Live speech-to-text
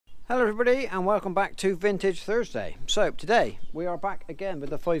Hello everybody and welcome back to Vintage Thursday. So today we are back again with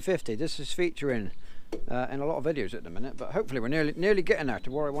the 550. This is featuring in a lot of videos at the minute, but hopefully we're nearly getting there to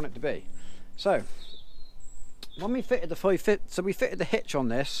where I want it to be. So when we fitted the 550, we fitted the hitch on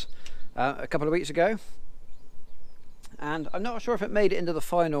this a couple of weeks ago, and I'm not sure if it made it into the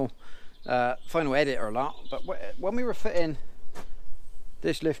final edit or not, but when we were fitting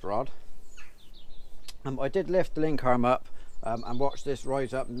this lift rod, I did lift the link arm up and watch this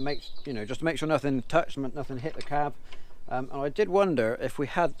rise up and just to make sure nothing touched, nothing hit the cab, and I did wonder if we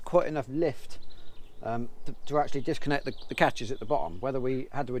had quite enough lift to actually disconnect the catches at the bottom, whether we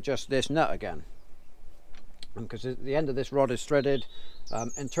had to adjust this nut again, because the end of this rod is threaded,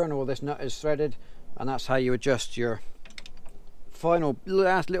 internal of this nut is threaded, and that's how you adjust your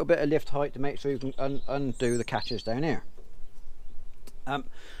last little bit of lift height to make sure you can undo the catches down here.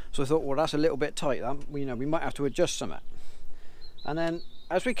 So I thought, well, that's a little bit tight, we might have to adjust some of it. And then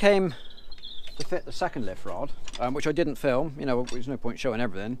as we came to fit the second lift rod, which I didn't film, there's no point showing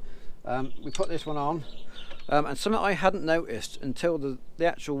everything, we put this one on, and something I hadn't noticed until the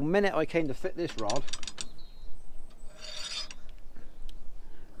actual minute I came to fit this rod,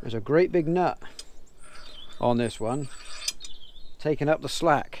 there's a great big nut on this one taking up the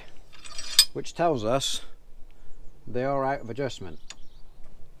slack, which tells us they are out of adjustment.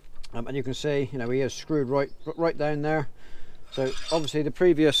 And you can see, he is screwed right down there. So obviously the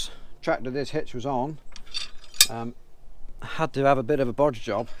previous tractor this hitch was on had to have a bit of a bodge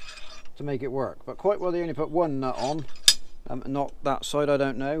job to make it work, but quite well they only put one nut on, not that side. I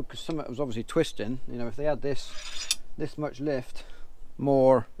don't know, because some of it was obviously twisting. If they had this much lift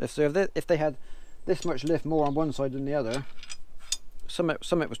more, if they had this much lift more on one side than the other, some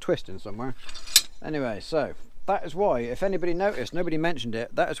of it was twisting somewhere. Anyway, so that is why, if anybody noticed, nobody mentioned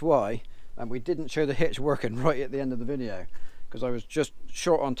it, that is why we didn't show the hitch working right at the end of the video, because I was just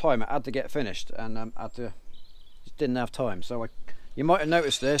short on time. I had to get finished and just didn't have time. So you might have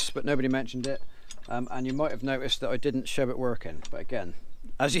noticed this, but nobody mentioned it, and you might have noticed that I didn't show it working, but again,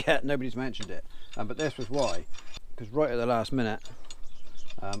 as yet nobody's mentioned it. But this was why, because right at the last minute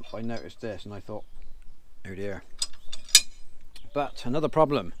I noticed this and I thought, oh dear. But another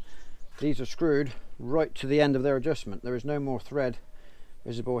problem, these are screwed right to the end of their adjustment. There is no more thread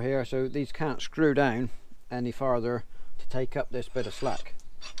visible here, so these can't screw down any farther to take up this bit of slack.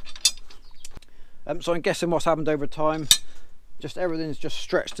 So I'm guessing what's happened over time, just everything's just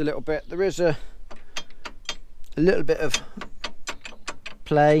stretched a little bit. There is a little bit of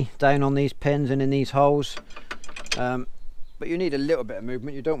play down on these pins and in these holes, but you need a little bit of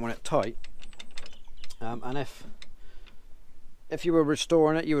movement. You don't want it tight, and if you were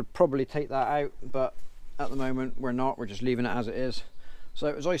restoring it, you would probably take that out, but at the moment we're not. We're just leaving it as it is. So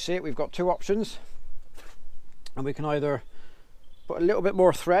as I see it, we've got two options, and we can either put a little bit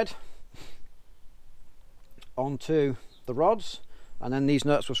more thread onto the rods, and then these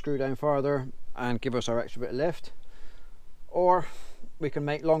nuts will screw down farther and give us our extra bit of lift, or we can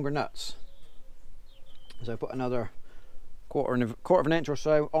make longer nuts. So put another quarter of an inch or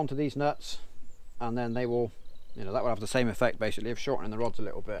so onto these nuts, and then they will, that will have the same effect basically of shortening the rods a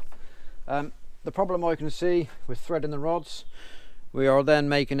little bit. The problem I can see with threading the rods, we are then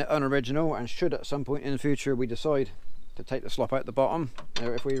making it unoriginal, and should at some point in the future we decide to take the slop out the bottom,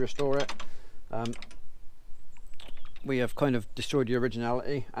 if we restore it, we have kind of destroyed the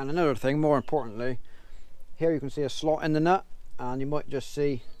originality. And another thing, more importantly, here you can see a slot in the nut, and you might just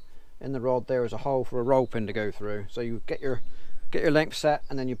see in the rod there is a hole for a roll pin to go through. So you get your length set,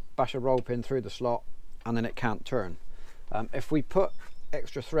 and then you bash a roll pin through the slot, and then it can't turn. If we put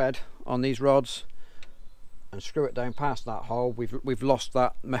extra thread on these rods and screw it down past that hole, we've lost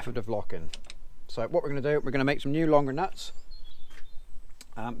that method of locking. So what we're going to do, we're going to make some new longer nuts,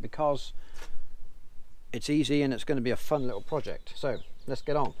 because it's easy and it's going to be a fun little project. So let's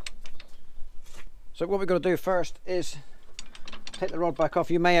get on. So what we've got to do first is take the rod back off.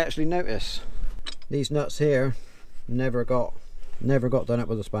 You may actually notice these nuts here never got done up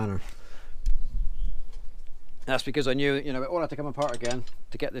with a spanner. That's because I knew, it all had to come apart again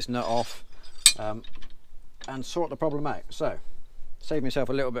to get this nut off and sort the problem out. So save myself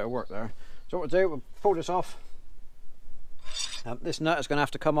a little bit of work there. So what we'll do, we'll pull this off. This nut is going to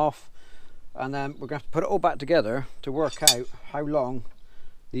have to come off, and then we're going to have to put it all back together to work out how long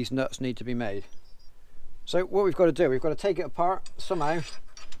these nuts need to be made. So what we've got to do, we've got to take it apart somehow,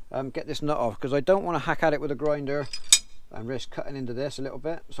 get this nut off, because I don't want to hack at it with a grinder and risk cutting into this a little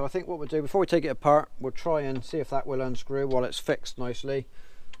bit. So I think what we'll do, before we take it apart, we'll try and see if that will unscrew while it's fixed nicely,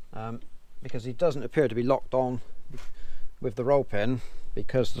 because he doesn't appear to be locked on with the roll pin,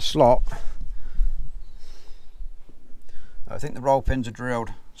 because the slot, I think the roll pins are drilled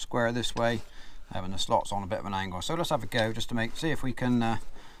square this way, and the slot's on a bit of an angle. So let's have a go just to see if we can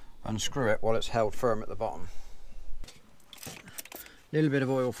unscrew it while it's held firm at the bottom. A little bit of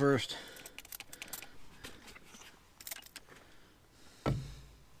oil first.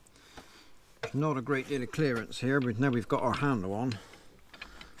 There's not a great deal of clearance here, but now we've got our handle on.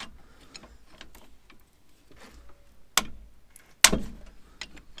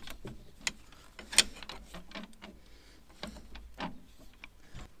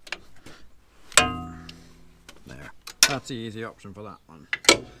 There, that's the easy option for that one.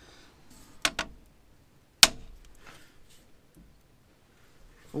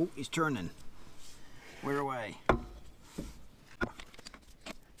 Oh, he's turning. We're away.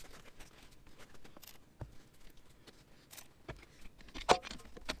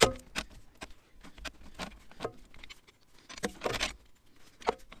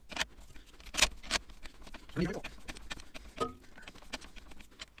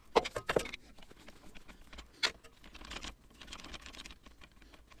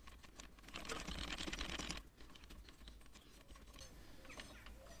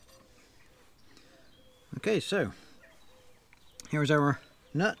 Okay, so here's our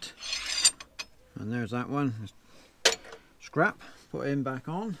nut, and there's that one. Scrap, put it in back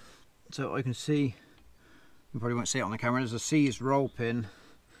on, so I can see. You probably won't see it on the camera. There's a seized roll pin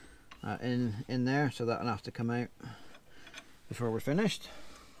in there, so that'll have to come out before we're finished.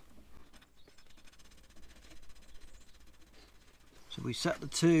 So we set the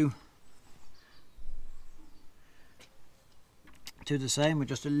two to the same with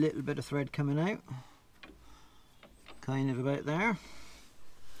just a little bit of thread coming out. Kind of about there.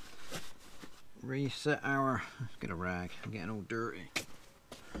 Reset our, let's get a rag, I'm getting all dirty.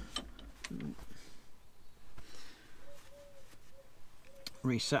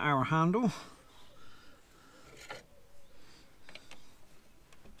 Reset our handle.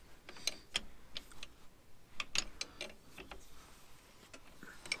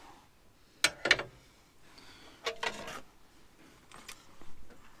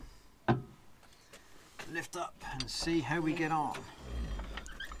 Lift up and see how we get on.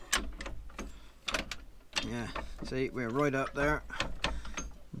 Yeah, see, we're right up there,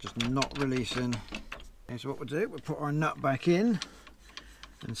 just not releasing. Okay, so what we'll do, we'll put our nut back in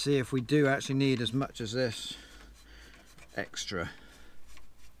and see if we do actually need as much as this extra.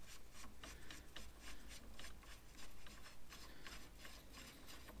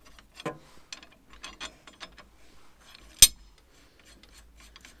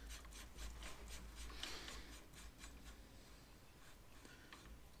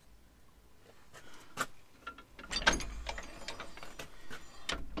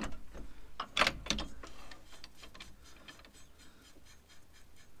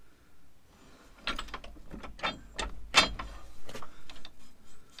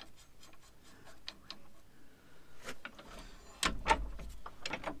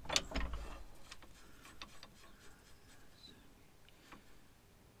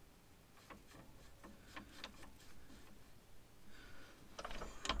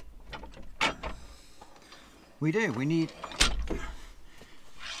 We do, we need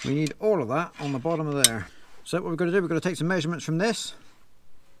all of that on the bottom of there. So what we're going to do, we're going to take some measurements from this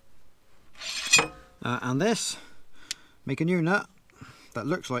and this, make a new nut that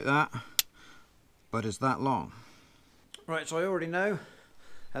looks like that, but is that long. Right, so I already know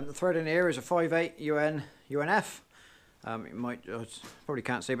the thread in here is a 5/8 UNF. You might, probably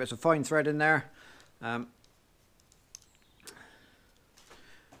can't see, but it's a fine thread in there.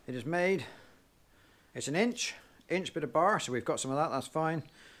 It is made, it's an inch bit of bar, so we've got some of that, that's fine.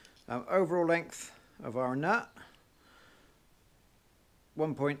 Overall length of our nut,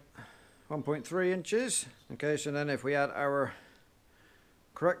 1.3 inches. Okay, so then if we add our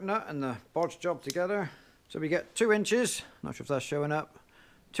correct nut and the bodge job together, so we get 2 inches, not sure if that's showing up,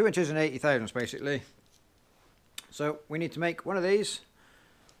 2 inches and 80 thousandths basically. So we need to make one of these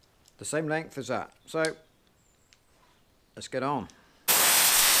the same length as that. So let's get on.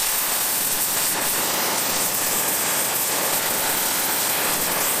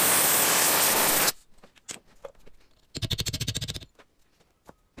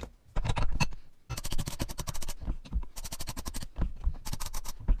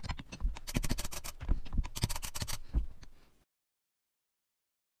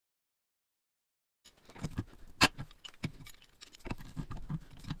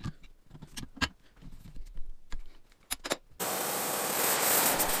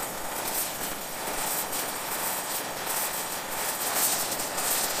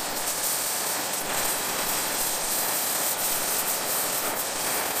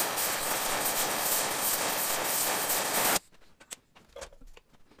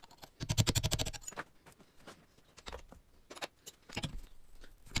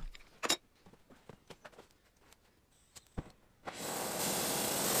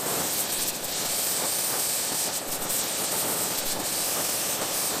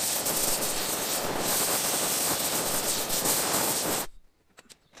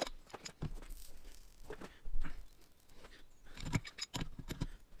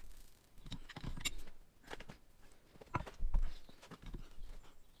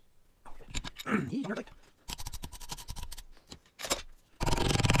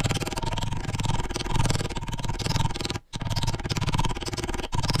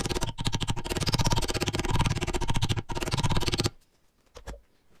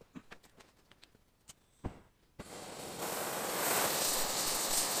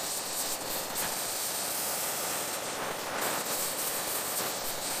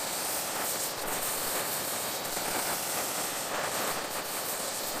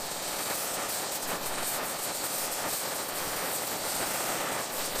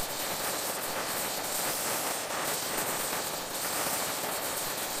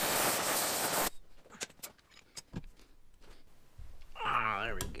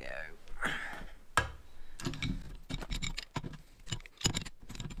 There we go.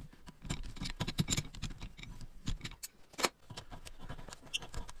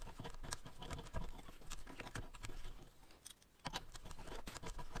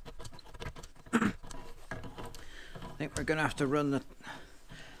 I think we're going to have to run the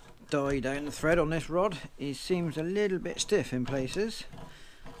die down the thread on this rod. It seems a little bit stiff in places.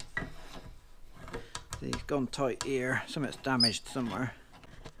 He's gone tight here, something's damaged somewhere.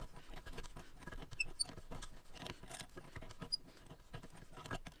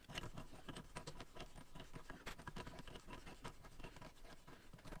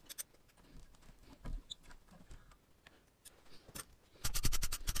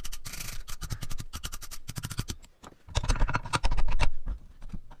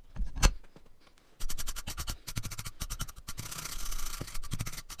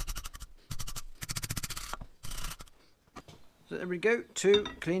 So there we go, 2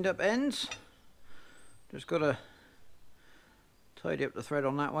 cleaned up ends. Just got to tidy up the thread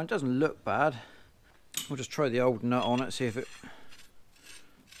on that one. It doesn't look bad. We'll just try the old nut on it, see if it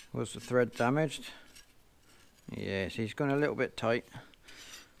was the thread damaged. Yes, he's gone a little bit tight.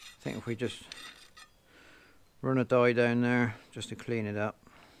 I think if we just run a die down there just to clean it up.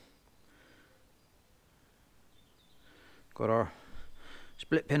 Got our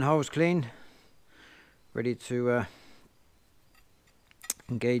split pin holes cleaned, ready to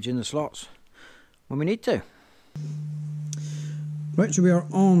engage in the slots when we need to. Right, so we are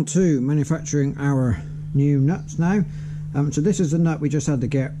on to manufacturing our new nuts now. So this is the nut we just had to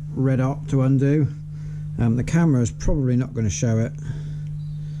get red up to undo. The camera is probably not going to show it,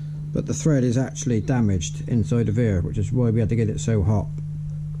 but the thread is actually damaged inside of here, which is why we had to get it so hot.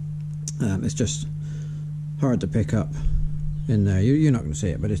 It's just hard to pick up in there. You're not going to see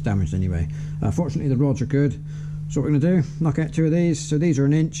it, but it's damaged anyway. Fortunately the rods are good. So what we're going to do, knock out 2 of these. So these are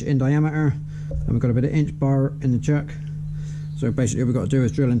 1 inch in diameter, and we've got a bit of inch bar in the chuck. So basically what we've got to do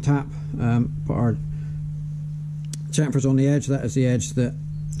is drill and tap, put our chamfers on the edge. That is the edge that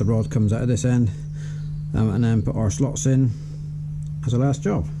the rod comes out of this end, and then put our slots in as a last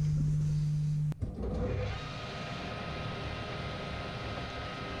job.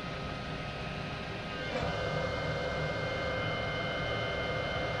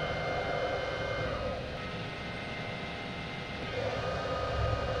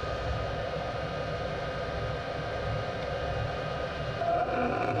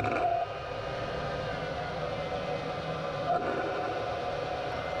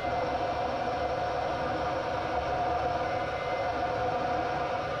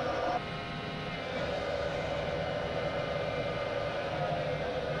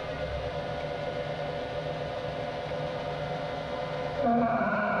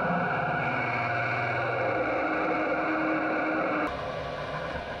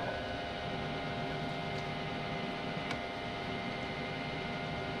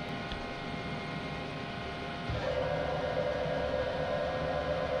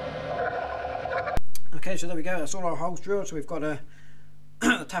 Okay, so there we go, that's all our holes drilled. So we've got a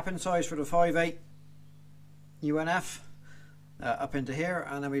tapping size for the 5/8 UNF up into here,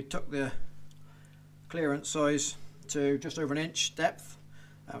 and then we took the clearance size to just over 1 inch depth.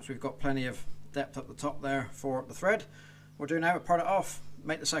 So we've got plenty of depth up the top there for the thread. What we'll do now, we'll part it off,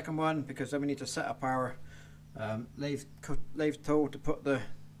 make the second one, because then we need to set up our lathe tool to put the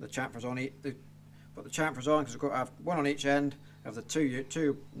chamfers on. Put the chamfers on, because we've got to have 1 on each end of the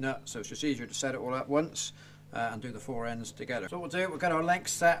two nuts, so it's just easier to set it all at once and do the 4 ends together. So what we'll do, we'll get our length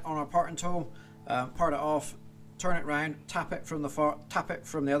set on our parting tool, part it off, turn it round, tap it from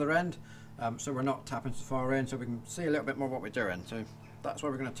the other end, so we're not tapping to the far end, so we can see a little bit more what we're doing. So that's why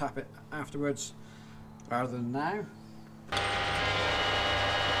we're going to tap it afterwards rather than now.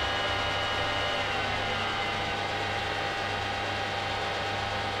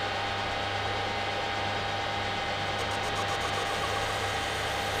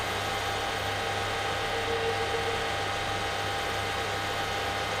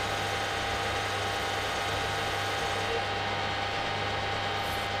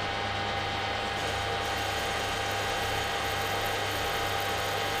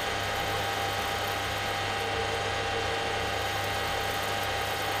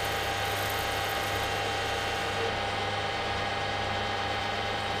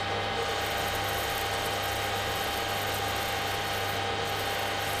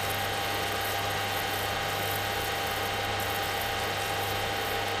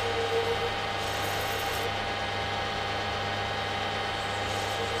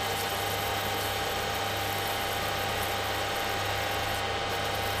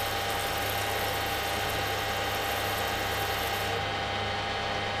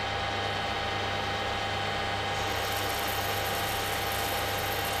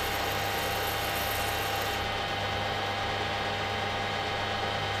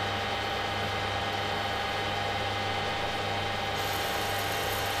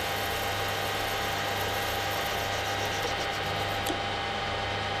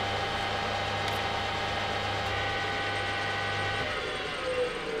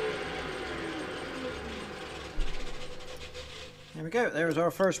 There we go, there's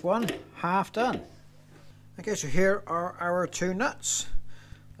our first one, half done. Okay, so here are our two nuts.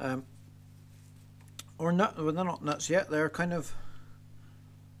 Well, they're not nuts yet, they're kind of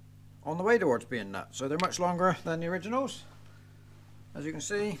on the way towards being nuts. So they're much longer than the originals, as you can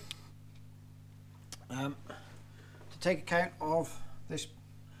see. To take account of this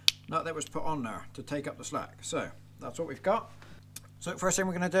nut that was put on there to take up the slack. So that's what we've got. So first thing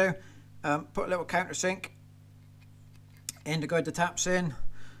we're going to do, put a little countersink in to guide the taps in,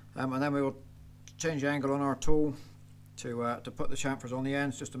 and then we will change the angle on our tool to put the chamfers on the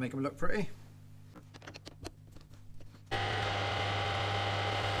ends just to make them look pretty.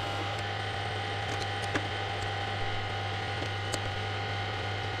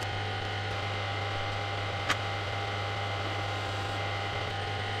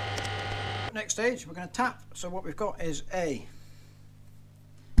 Next stage, we're going to tap. So what we've got is a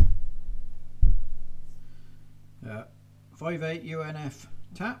 5/8 UNF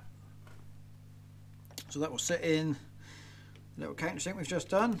tap. So that will sit in the little countersink we've just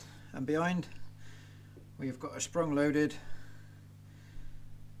done, and behind we've got a sprung loaded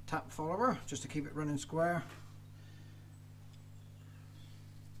tap follower just to keep it running square.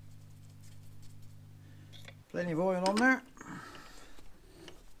 Plenty of oil on there.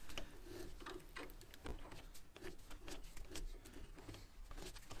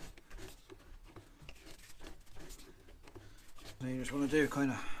 So you just want to do kind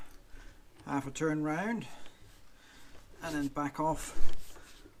of half a turn round and then back off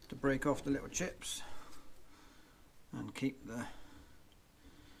to break off the little chips and keep the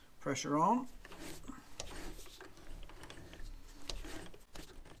pressure on.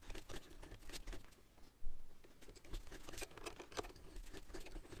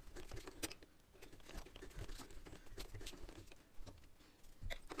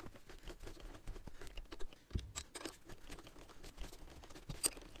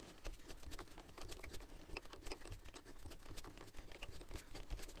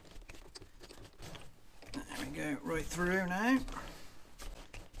 Go right through now.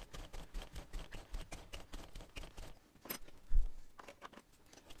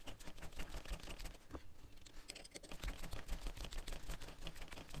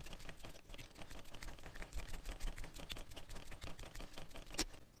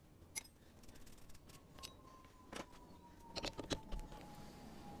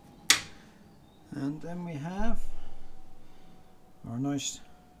 And then we have our nice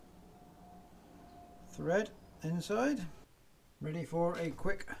thread inside, ready for a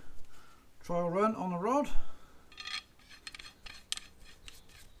quick trial run on the rod.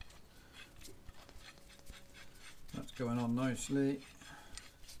 That's going on nicely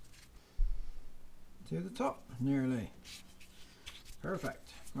to the top, nearly. Perfect.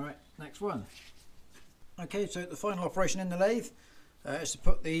 Right, next one. Okay, so the final operation in the lathe is to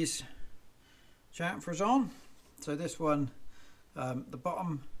put these chamfers on. So this one, the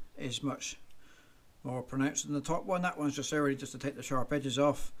bottom is much more pronounced than the top one. That one's just there really just to take the sharp edges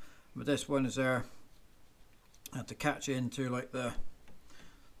off, but this one is there to catch into like the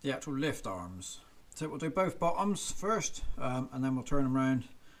actual lift arms. So we'll do both bottoms first, and then we'll turn them around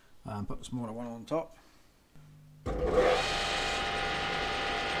and put the smaller one on top.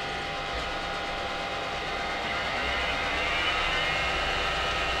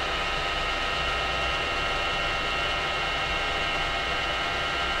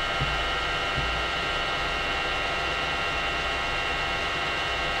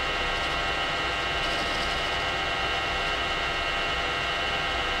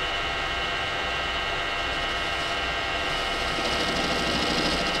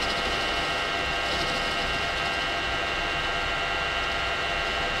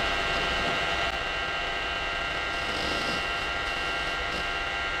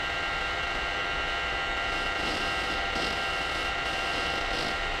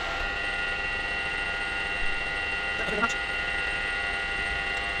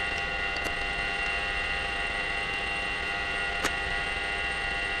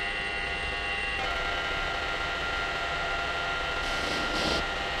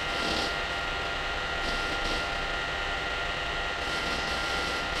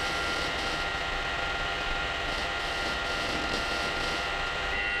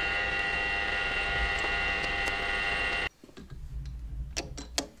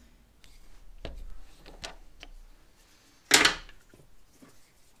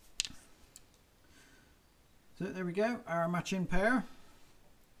 So there we go, our matching pair,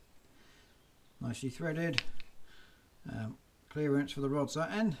 nicely threaded, clearance for the rods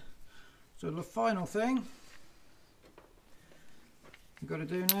that end. So the final thing you've got to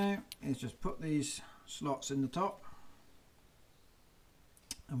do now is just put these slots in the top,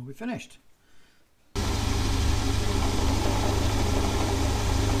 and we'll be finished.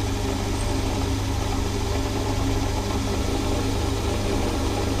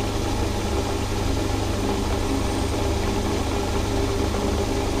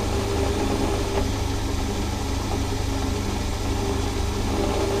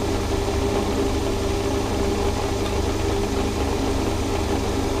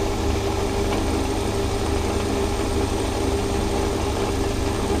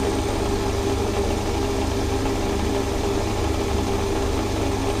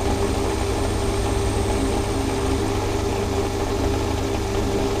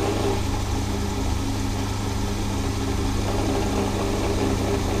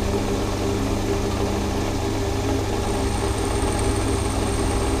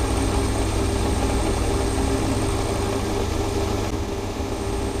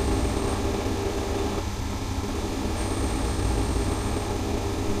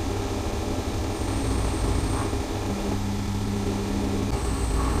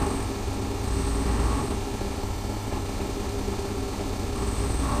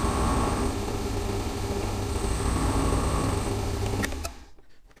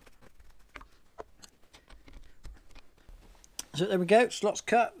 So there we go, slots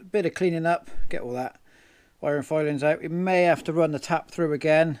cut, a bit of cleaning up, get all that iron filings out. We may have to run the tap through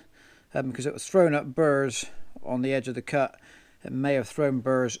again because it was thrown up burrs on the edge of the cut. It may have thrown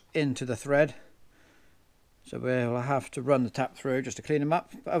burrs into the thread. So we'll have to run the tap through just to clean them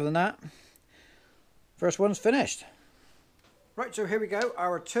up. But other than that, first one's finished. Right, so here we go,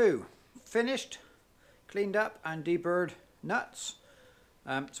 our two finished, cleaned up and deburred nuts.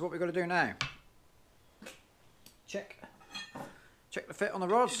 So what we've got to do now, check the fit on the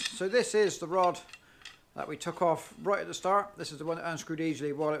rods. So this is the rod that we took off right at the start. This is the one that unscrewed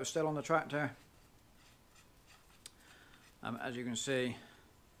easily while it was still on the tractor. As you can see,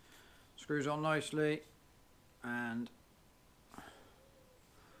 screws on nicely, and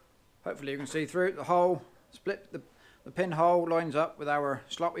hopefully you can see through the hole. Split the pinhole lines up with our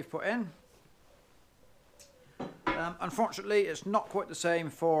slot we've put in. Unfortunately, it's not quite the same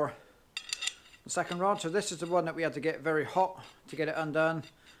for the second rod, so this is the one that we had to get very hot to get it undone.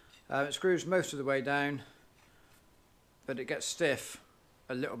 It screws most of the way down, but it gets stiff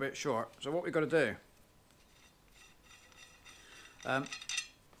a little bit short. So what we've got to do,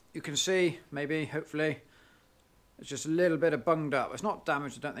 you can see, maybe, hopefully, it's just a little bit of bunged up. It's not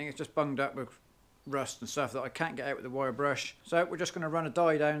damaged, I don't think, it's just bunged up with rust and stuff that I can't get out with the wire brush. So we're just going to run a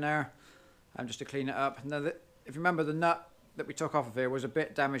dye down there just to clean it up. Now, if you remember, the nut that we took off of here was a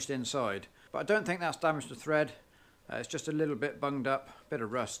bit damaged inside, but I don't think that's damaged the thread. It's just a little bit bunged up, bit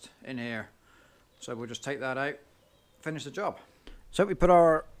of rust in here. So we'll just take that out, finish the job. So we put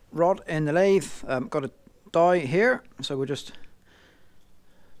our rod in the lathe, got a dye here, so we'll just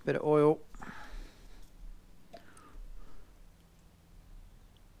bit of oil.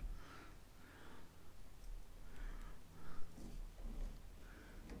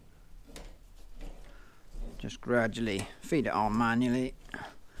 Just gradually feed it on manually.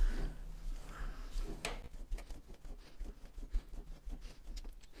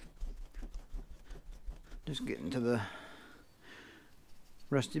 Just getting to the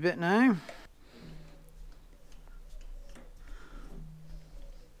rusty bit now.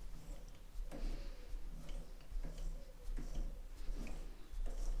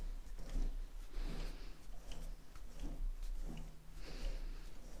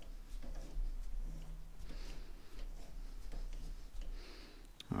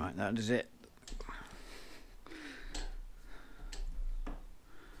 Right, that is it.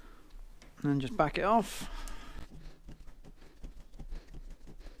 And then just back it off.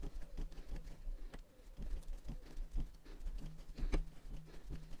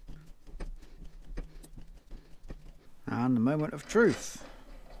 And the moment of truth.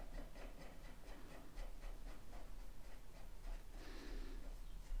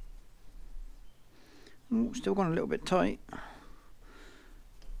 Ooh, still gone a little bit tight.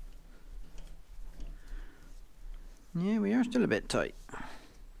 Yeah, we are still a bit tight.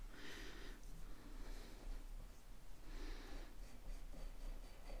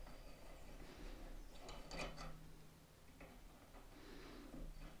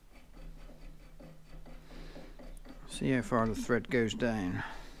 See how far the thread goes down.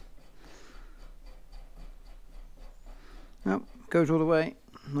 Oh, goes all the way,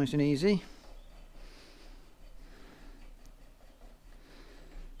 nice and easy.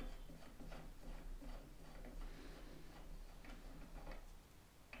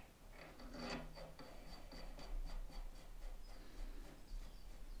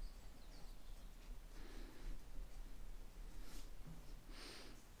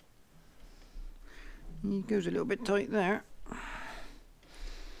 He goes a little bit tight there.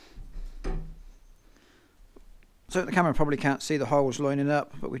 So the camera probably can't see the holes lining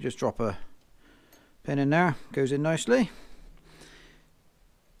up, but we just drop a pin in there, goes in nicely.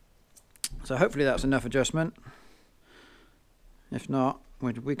 So hopefully that's enough adjustment. If not,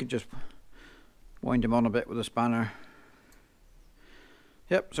 we could just wind him on a bit with a spanner.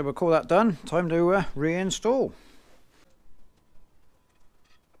 Yep, so we'll call that done. Time to reinstall.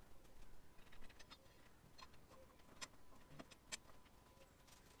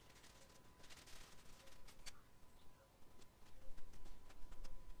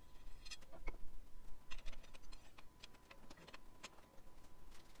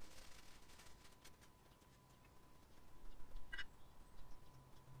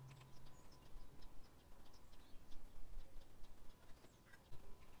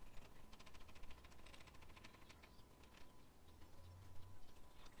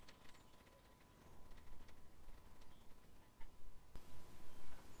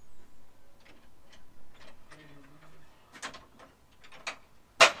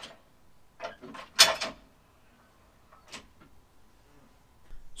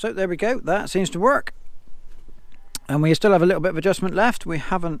 So there we go, that seems to work. And we still have a little bit of adjustment left. We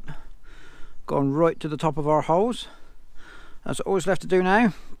haven't gone right to the top of our holes. That's all that's left to do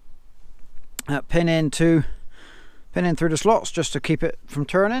now. Pin in through the slots just to keep it from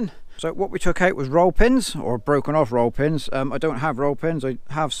turning. So what we took out was roll pins, or broken off roll pins. I don't have roll pins, I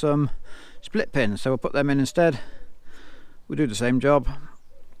have some split pins, so we'll put them in instead. We'll do the same job.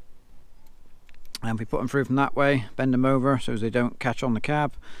 And we put them through from that way, bend them over so as they don't catch on the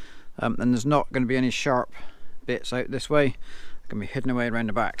cab. And there's not going to be any sharp bits out this way. They're going to be hidden away around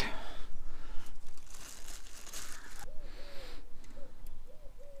the back.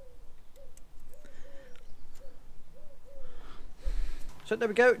 So there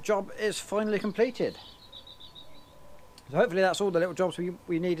we go, job is finally completed. So hopefully that's all the little jobs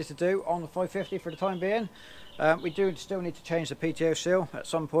we needed to do on the 550 for the time being. We do still need to change the PTO seal at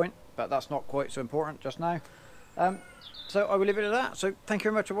some point, but that's not quite so important just now. So I will leave it at that. So thank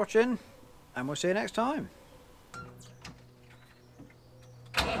you very much for watching, and we'll see you next time.